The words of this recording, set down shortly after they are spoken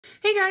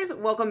Hey guys,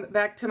 welcome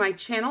back to my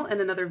channel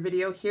and another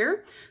video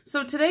here.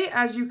 So today,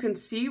 as you can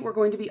see, we're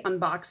going to be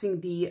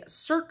unboxing the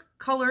Cirque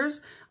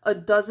Colors A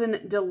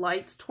Dozen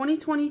Delights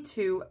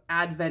 2022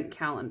 Advent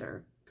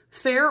Calendar.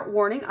 Fair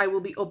warning, I will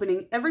be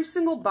opening every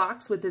single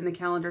box within the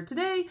calendar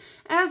today,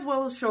 as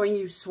well as showing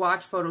you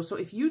swatch photos. So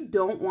if you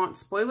don't want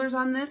spoilers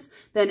on this,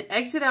 then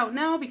exit out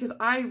now because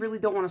I really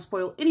don't want to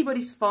spoil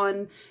anybody's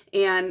fun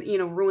and,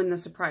 ruin the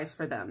surprise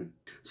for them.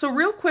 So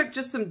real quick,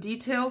 just some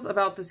details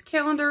about this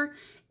calendar.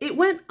 It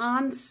went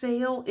on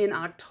sale in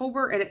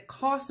October and it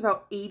costs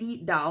about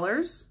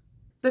 $80.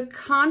 The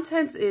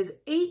contents is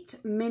 8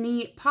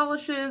 mini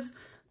polishes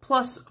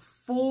plus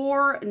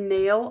 4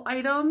 nail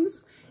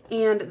items,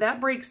 and that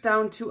breaks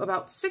down to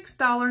about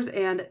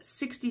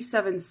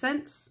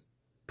 $6.67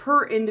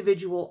 per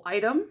individual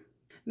item.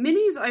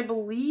 Minis, I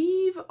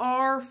believe,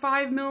 are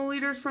 5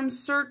 milliliters from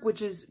Cirque,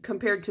 which is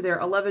compared to their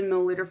 11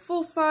 milliliter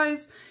full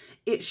size.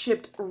 It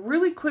shipped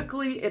really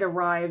quickly. It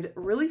arrived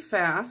really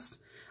fast.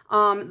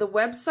 The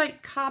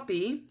website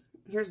copy,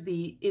 here's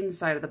the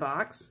inside of the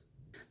box.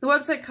 The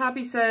website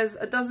copy says,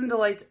 A Dozen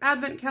Delights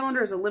Advent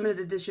Calendar is a limited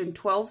edition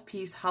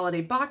 12-piece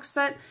holiday box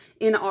set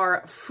in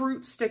our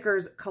Fruit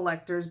Stickers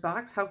Collector's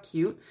Box. How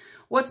cute.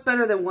 What's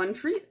better than one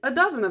treat? A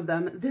dozen of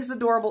them. This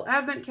adorable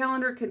Advent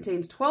calendar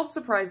contains 12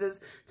 surprises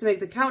to make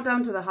the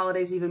countdown to the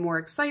holidays even more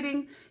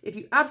exciting. If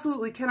you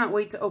absolutely cannot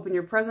wait to open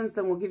your presents,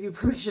 then we'll give you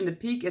permission to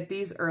peek at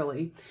these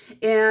early.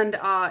 And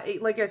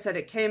like I said,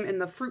 it came in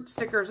the Fruit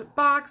Stickers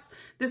box.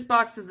 This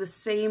box is the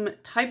same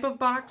type of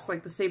box,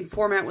 like the same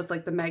format with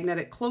like the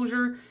magnetic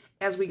closure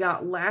as we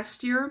got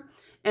last year.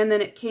 And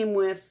then it came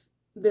with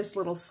this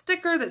little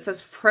sticker that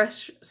says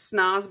Fresh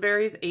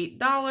Snozberries,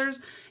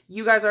 $8.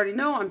 You guys already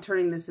know I'm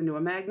turning this into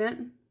a magnet.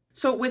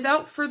 So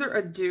without further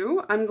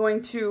ado, I'm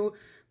going to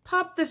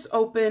pop this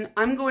open.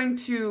 I'm going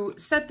to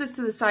set this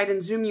to the side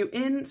and zoom you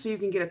in so you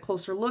can get a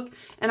closer look.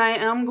 And I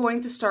am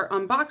going to start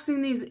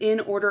unboxing these in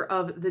order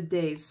of the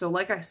days. So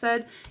like I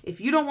said,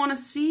 if you don't want to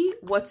see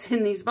what's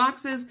in these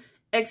boxes,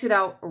 exit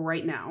out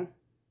right now.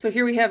 So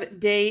here we have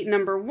day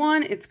number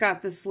 1. It's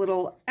got this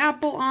little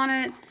apple on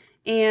it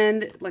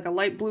and like a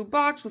light blue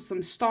box with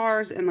some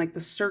stars and like the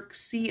Cirque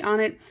C on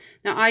it.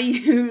 Now I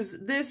use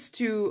this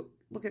to,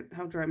 look at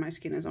how dry my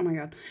skin is, oh my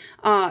god.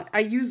 I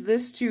use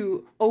this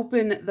to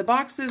open the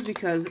boxes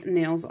because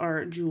nails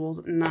are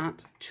jewels,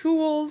 not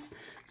tools.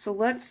 So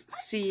let's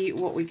see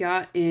what we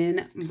got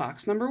in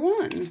box number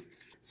 1.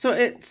 So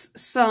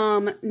it's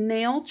some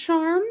nail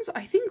charms.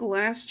 I think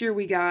last year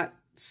we got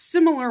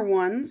similar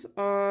ones.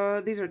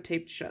 These are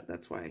taped shut,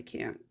 that's why I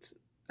can't.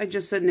 I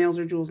just said nails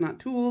are jewels, not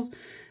tools.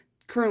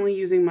 Currently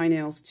using my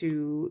nails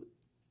to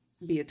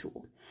be a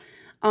tool.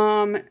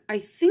 I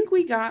think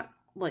we got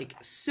like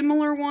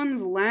similar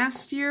ones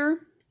last year,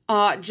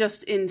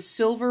 just in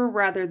silver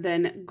rather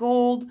than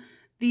gold.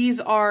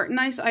 These are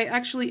nice. I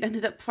actually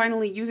ended up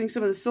finally using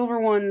some of the silver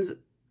ones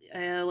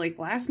like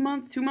last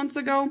month, 2 months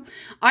ago.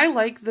 I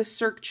like the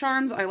Cirque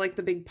charms. I like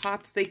the big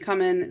pots they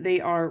come in. They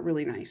are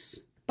really nice.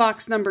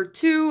 Box number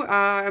 2,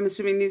 I'm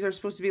assuming these are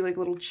supposed to be like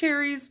little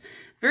cherries.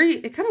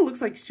 It kind of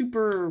looks like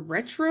super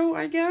retro,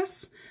 I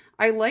guess.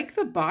 I like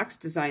the box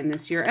design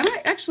this year, and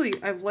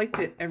I've liked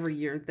it every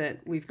year that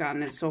we've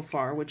gotten it so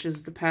far, which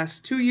is the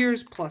past 2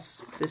 years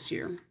plus this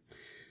year.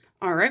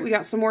 All right, we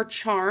got some more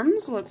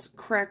charms. Let's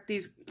crack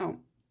these. Oh,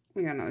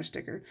 we got another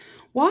sticker.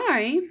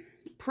 Why,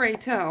 pray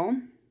tell,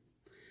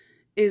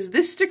 is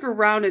this sticker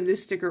round and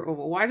this sticker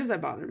oval? Why does that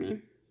bother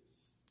me?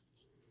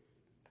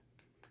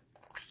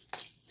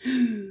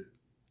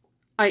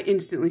 I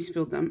instantly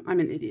spilled them. I'm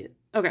an idiot.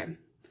 Okay,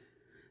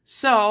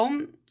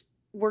 so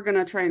we're going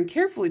to try and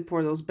carefully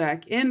pour those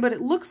back in, but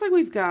it looks like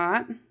we've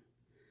got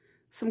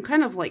some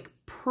kind of like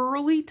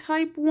pearly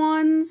type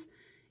ones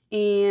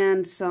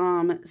and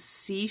some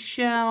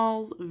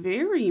seashells.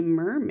 Very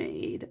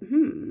mermaid.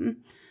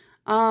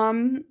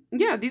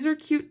 Yeah, these are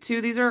cute too.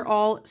 These are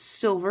all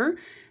silver.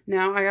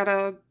 Now I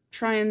gotta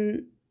try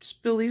and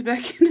spill these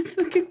back into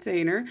the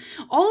container.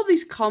 All of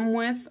these come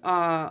with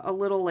a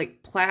little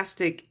like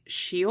plastic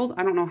shield.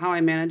 I don't know how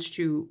I managed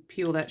to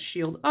peel that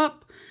shield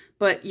up.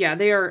 But yeah,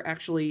 they are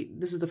actually,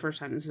 this is the first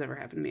time this has ever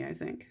happened to me, I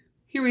think.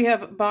 Here we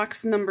have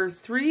box number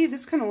 3.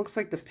 This kind of looks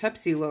like the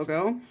Pepsi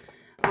logo.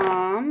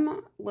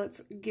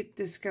 Let's get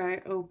this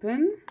guy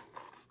open.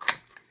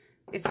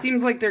 It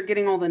seems like they're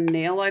getting all the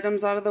nail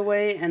items out of the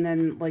way, and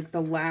then like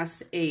the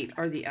last 8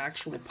 are the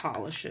actual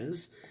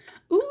polishes.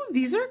 Ooh,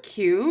 these are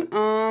cute.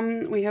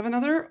 We have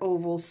another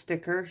oval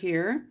sticker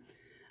here.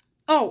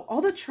 Oh,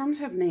 all the charms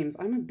have names.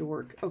 I'm a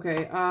dork.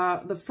 Okay,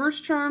 the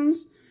first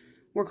charms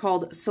were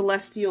called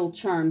Celestial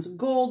Charms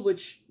Gold,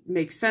 which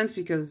makes sense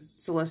because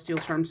Celestial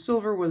Charms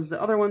Silver was the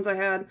other ones I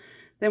had.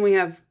 Then we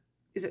have,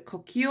 is it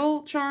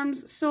Coquille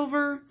Charms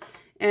Silver?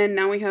 And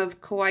now we have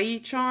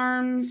Kawaii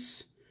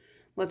Charms.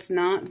 Let's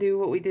not do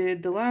what we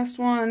did the last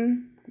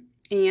one.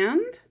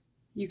 And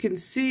you can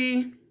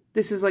see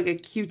this is like a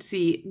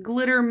cutesy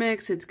glitter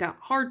mix. It's got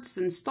hearts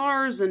and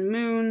stars and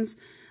moons.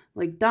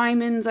 Like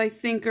diamonds, I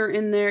think, are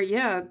in there.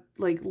 Yeah,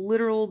 like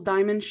literal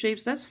diamond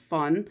shapes. That's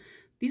fun.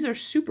 These are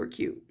super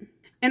cute.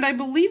 And I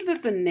believe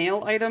that the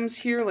nail items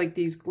here, like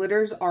these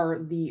glitters, are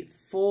the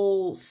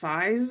full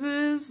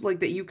sizes, like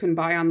that you can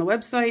buy on the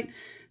website.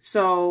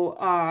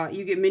 So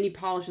you get mini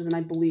polishes and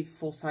I believe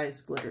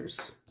full-size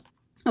glitters.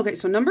 Okay,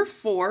 so number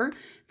 4,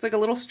 it's like a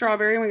little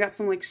strawberry, and we got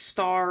some like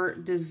star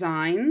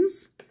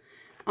designs.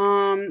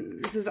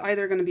 This is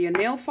either going to be a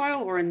nail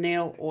file or a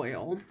nail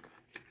oil.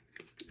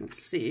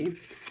 Let's see.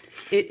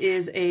 It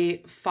is a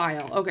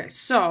file. Okay,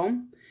 so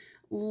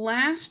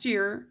last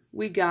year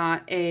we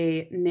got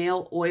a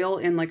nail oil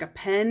in like a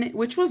pen,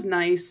 which was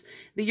nice.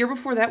 The year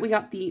before that we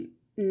got the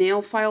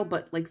nail file,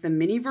 but like the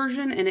mini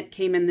version, and it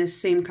came in this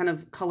same kind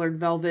of colored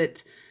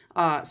velvet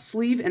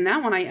sleeve, and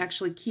that one I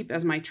actually keep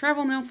as my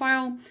travel nail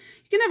file.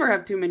 You can never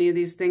have too many of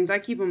these things. I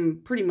keep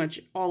them pretty much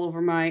all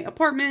over my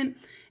apartment,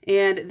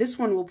 and this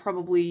one will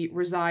probably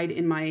reside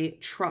in my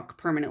truck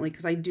permanently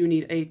because I do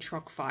need a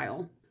truck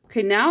file.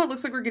 Okay, now it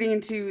looks like we're getting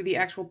into the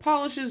actual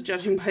polishes,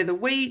 judging by the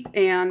weight,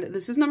 and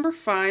this is number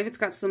 5. It's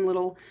got some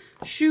little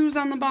shoes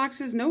on the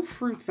boxes, no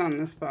fruits on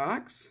this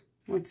box.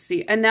 Let's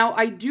see. And now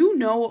I do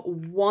know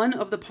one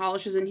of the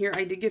polishes in here.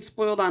 I did get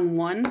spoiled on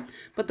one,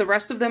 but the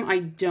rest of them I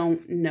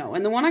don't know.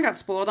 And the one I got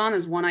spoiled on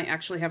is one I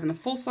actually have in the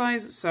full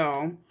size.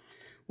 So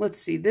let's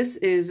see. This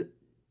is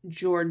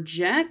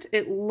Georgette.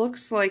 It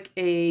looks like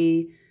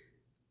a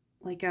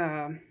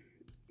kind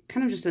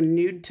of just a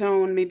nude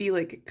tone, maybe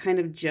like kind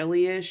of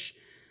jelly-ish.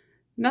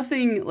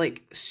 Nothing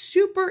like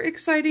super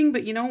exciting,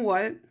 but you know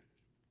what?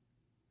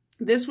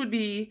 This would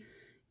be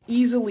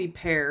easily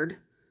paired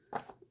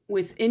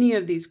with any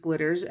of these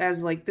glitters,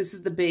 as like this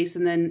is the base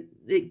and then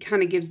it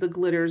kind of gives the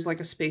glitters like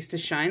a space to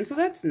shine, so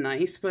that's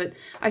nice. But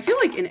I feel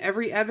like in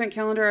every advent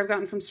calendar I've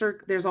gotten from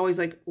Cirque, there's always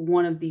like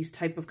one of these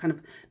type of kind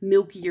of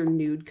milky or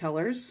nude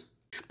colors.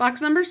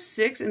 Box number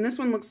 6, and this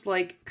one looks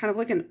like kind of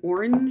like an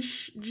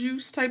orange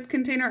juice type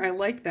container. I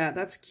like that.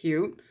 That's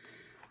cute.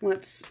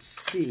 Let's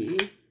see.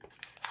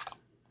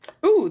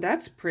 Ooh,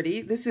 that's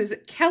pretty. This is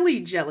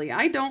Kelly Jelly.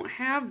 I don't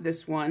have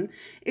this one.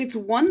 It's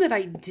one that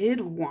I did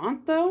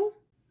want though.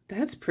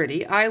 That's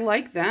pretty. I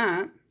like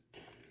that.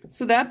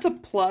 So that's a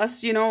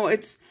plus. You know,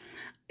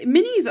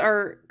 minis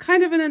are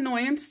kind of an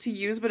annoyance to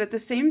use, but at the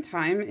same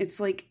time, it's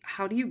like,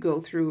 how do you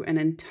go through an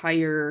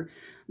entire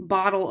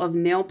bottle of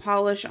nail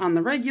polish on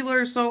the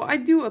regular? So I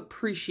do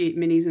appreciate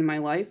minis in my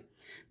life.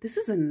 This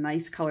is a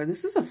nice color.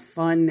 This is a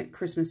fun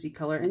Christmassy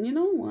color. And you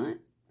know what?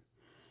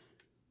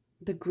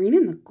 The green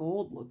and the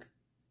gold look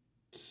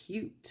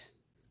cute.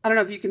 I don't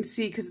know if you can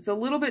see because it's a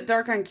little bit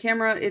dark on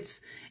camera.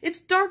 It's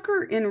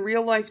darker in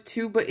real life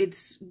too, but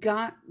it's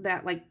got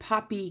that like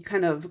poppy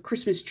kind of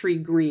Christmas tree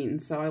green.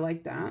 So I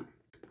like that.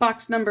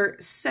 Box number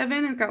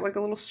 7, it's got like a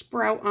little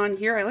sprout on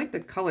here. I like the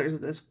colors of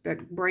this,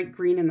 that bright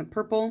green and the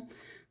purple.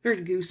 Very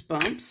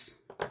Goosebumps.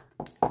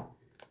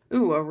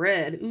 Ooh, a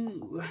red.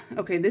 Ooh.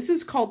 Okay, this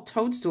is called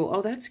Toadstool.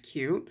 Oh, that's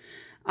cute.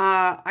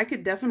 I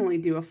could definitely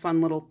do a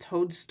fun little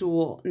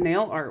toadstool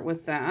nail art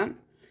with that.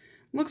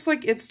 Looks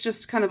like it's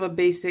just kind of a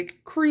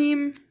basic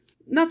cream.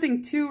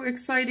 Nothing too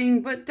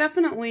exciting, but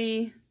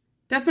definitely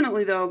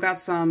though, got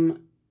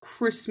some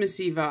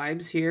Christmassy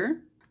vibes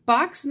here.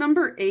 Box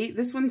number 8,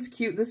 this one's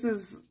cute. This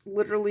is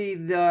literally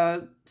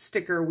the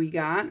sticker we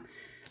got.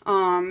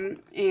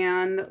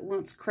 And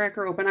let's crack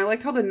her open. I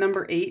like how the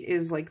number 8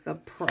 is like the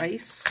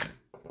price.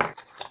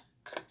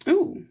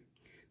 Ooh,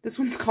 this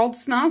one's called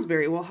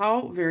Snosberry. Well,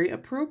 how very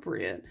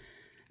appropriate.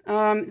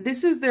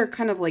 This is their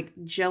kind of like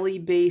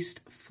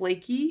jelly-based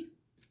flaky.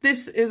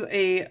 This is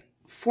a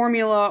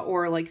formula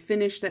or like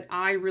finish that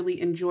I really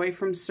enjoy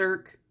from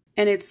Cirque.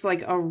 And it's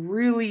like a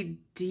really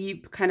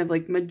deep kind of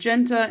like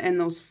magenta, and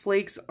those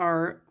flakes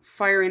are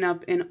firing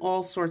up in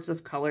all sorts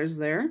of colors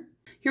there.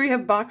 Here we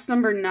have box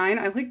number 9.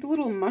 I like the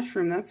little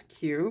mushroom. That's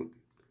cute.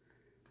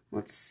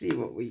 Let's see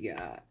what we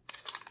got.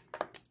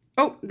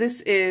 Oh,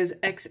 this is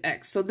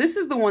XX. So this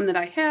is the one that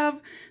I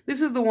have.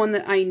 This is the one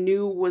that I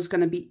knew was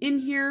going to be in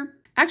here.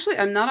 Actually,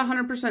 I'm not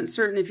 100%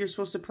 certain if you're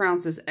supposed to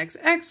pronounce this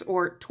XX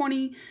or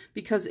 20,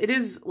 because it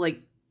is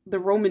like the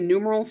Roman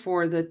numeral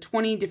for the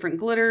 20 different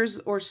glitters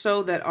or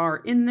so that are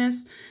in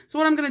this. So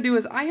what I'm going to do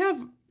is I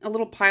have a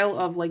little pile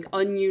of like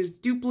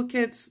unused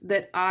duplicates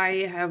that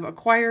I have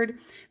acquired.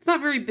 It's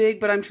not very big,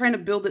 but I'm trying to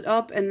build it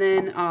up. And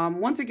then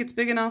once it gets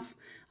big enough,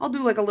 I'll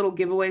do like a little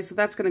giveaway. So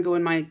that's going to go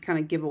in my kind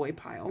of giveaway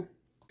pile.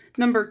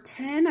 Number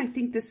 10, I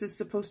think this is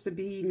supposed to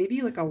be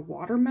maybe like a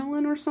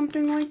watermelon or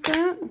something like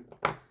that.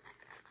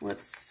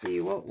 Let's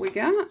see what we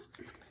got.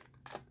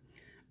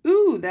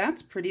 Ooh,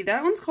 that's pretty.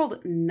 That one's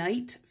called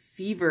Night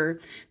Fever.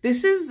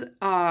 This is,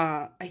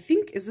 I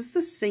think, is this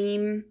the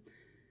same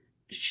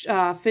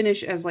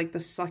finish as like the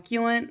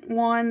succulent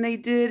one they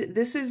did?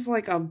 This is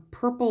like a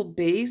purple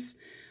base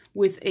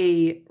with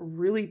a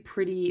really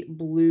pretty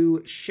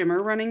blue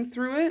shimmer running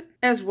through it,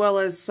 as well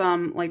as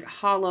some like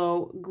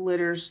hollow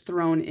glitters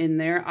thrown in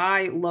there.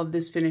 I love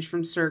this finish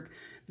from Cirque.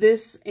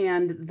 This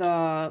and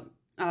the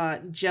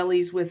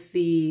jellies with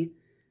the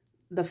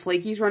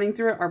flakies running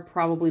through it are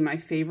probably my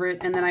favorite.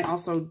 And then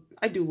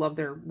I do love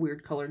their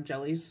weird colored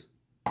jellies.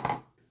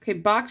 Okay,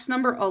 box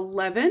number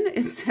 11,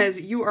 it says,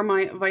 "You are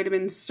my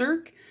vitamin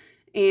Cirque."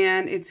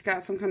 and it's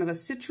got some kind of a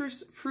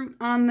citrus fruit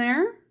on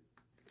there.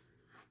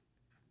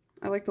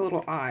 I like the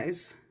little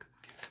eyes.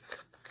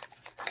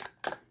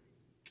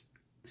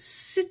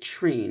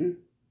 Citrine.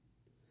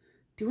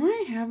 Do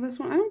I have this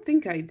one? I don't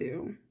think I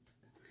do.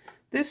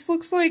 This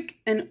looks like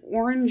an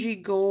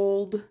orangey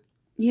gold.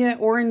 Yeah,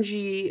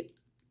 orangey.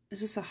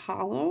 Is this a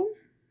hollow?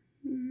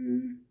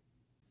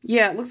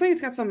 Yeah, it looks like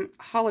it's got some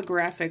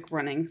holographic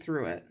running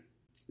through it.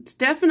 It's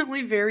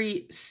definitely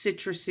very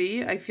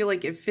citrusy. I feel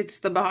like it fits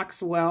the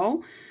box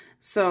well.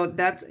 So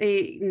that's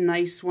a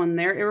nice one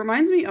there. It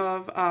reminds me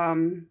of,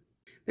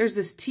 there's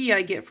this tea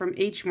I get from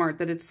H Mart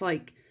that it's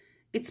like,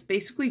 it's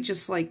basically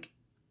just like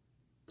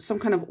some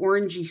kind of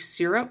orangey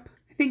syrup.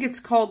 I think it's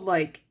called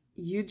like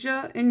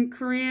yuja in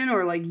Korean,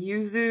 or like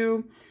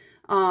yuzu.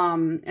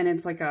 And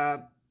it's like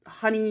a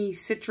honey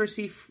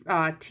citrusy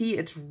tea.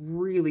 It's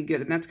really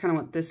good, and that's kind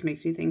of what this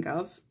makes me think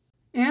of.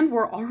 And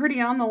we're already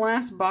on the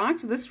last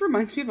box. This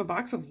reminds me of a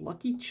box of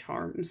Lucky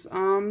Charms.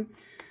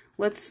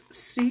 Let's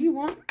see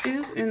what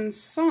is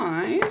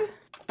inside.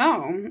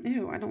 Oh,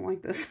 ew, I don't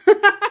like this.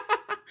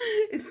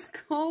 It's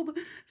called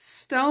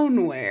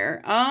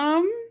stoneware.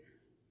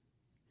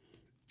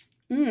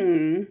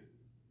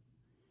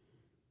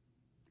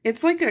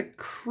 It's like a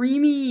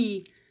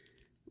creamy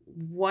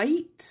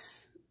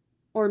white,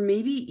 or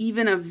maybe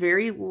even a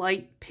very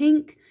light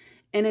pink,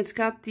 and it's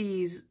got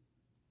these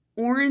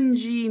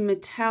orangey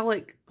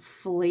metallic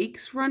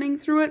flakes running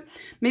through it.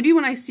 Maybe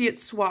when I see it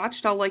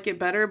swatched, I'll like it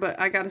better, but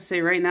I gotta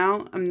say right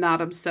now, I'm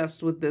not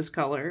obsessed with this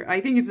color.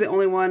 I think it's the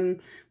only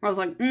one where I was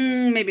like,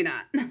 maybe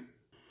not.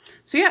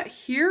 So yeah,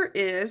 here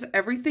is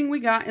everything we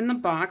got in the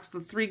box.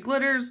 The 3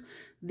 glitters,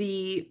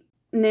 the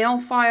nail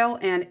file,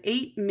 and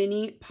 8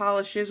 mini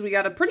polishes. We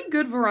got a pretty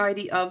good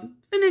variety of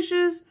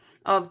finishes,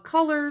 of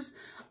colors.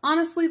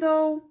 Honestly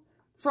though,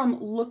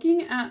 from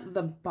looking at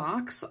the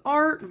box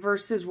art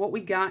versus what we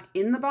got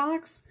in the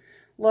box,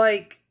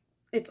 like,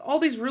 it's all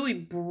these really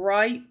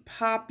bright,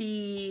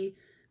 poppy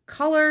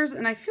colors,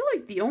 and I feel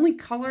like the only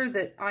color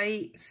that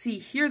I see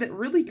here that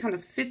really kind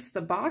of fits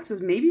the box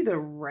is maybe the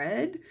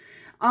red.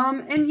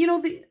 And you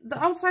know, the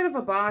outside of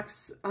a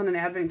box on an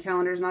advent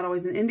calendar is not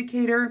always an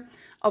indicator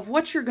of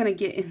what you're going to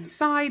get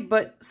inside,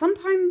 but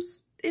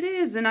sometimes it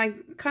is, and I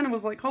kind of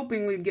was like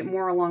hoping we'd get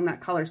more along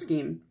that color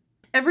scheme.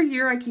 Every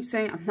year I keep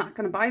saying I'm not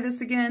going to buy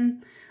this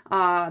again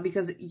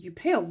because you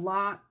pay a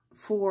lot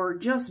for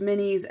just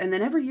minis, and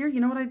then every year, you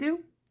know what I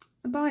do?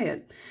 I buy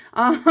it.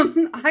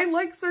 I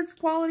like Cirque's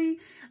quality,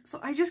 so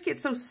I just get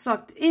so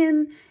sucked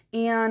in,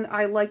 and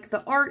I like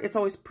the art. It's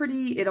always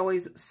pretty. It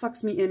always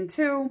sucks me in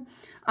too.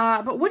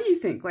 But what do you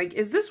think? Like,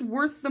 is this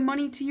worth the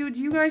money to you?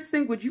 Do you guys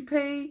think, would you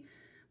pay,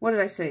 what did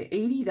I say,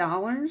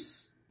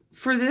 $80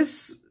 for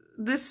this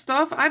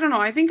stuff? I don't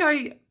know. I think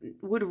I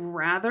would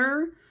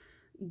rather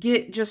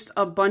get just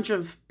a bunch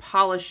of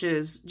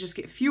polishes, just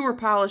get fewer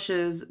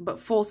polishes,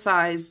 but full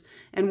size,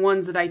 and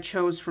ones that I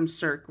chose from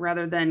Cirque,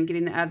 rather than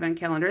getting the advent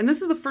calendar. And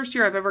this is the first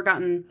year I've ever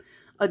gotten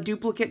a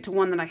duplicate to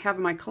one that I have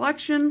in my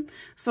collection.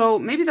 So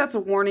maybe that's a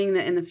warning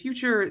that in the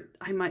future,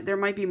 there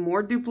might be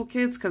more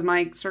duplicates, because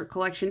my Cirque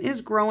collection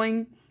is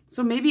growing.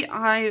 So maybe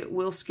I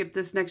will skip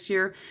this next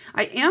year.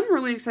 I am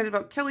really excited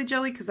about Kelly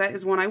Jelly, because that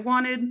is one I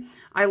wanted.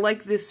 I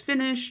like this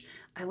finish.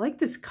 I like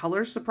this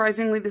color,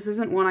 surprisingly. This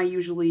isn't one I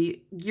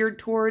usually geared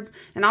towards.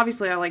 And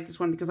obviously I like this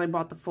one because I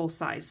bought the full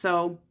size.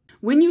 So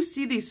when you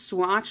see these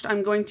swatched,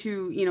 I'm going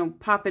to, you know,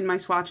 pop in my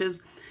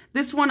swatches.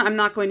 This one I'm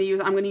not going to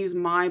use. I'm going to use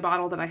my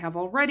bottle that I have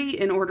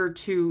already in order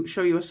to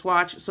show you a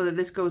swatch so that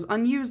this goes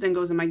unused and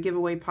goes in my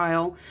giveaway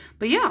pile.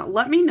 But yeah,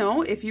 let me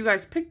know if you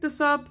guys picked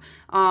this up,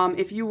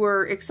 if you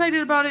were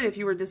excited about it, if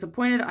you were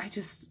disappointed. I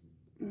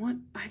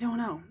don't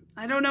know.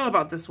 I don't know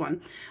about this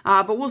one,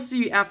 but we'll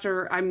see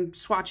after I'm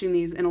swatching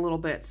these in a little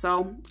bit,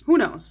 so who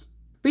knows.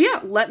 But yeah,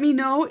 let me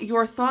know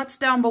your thoughts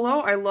down below.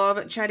 I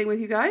love chatting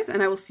with you guys,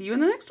 and I will see you in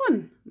the next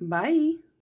one. Bye!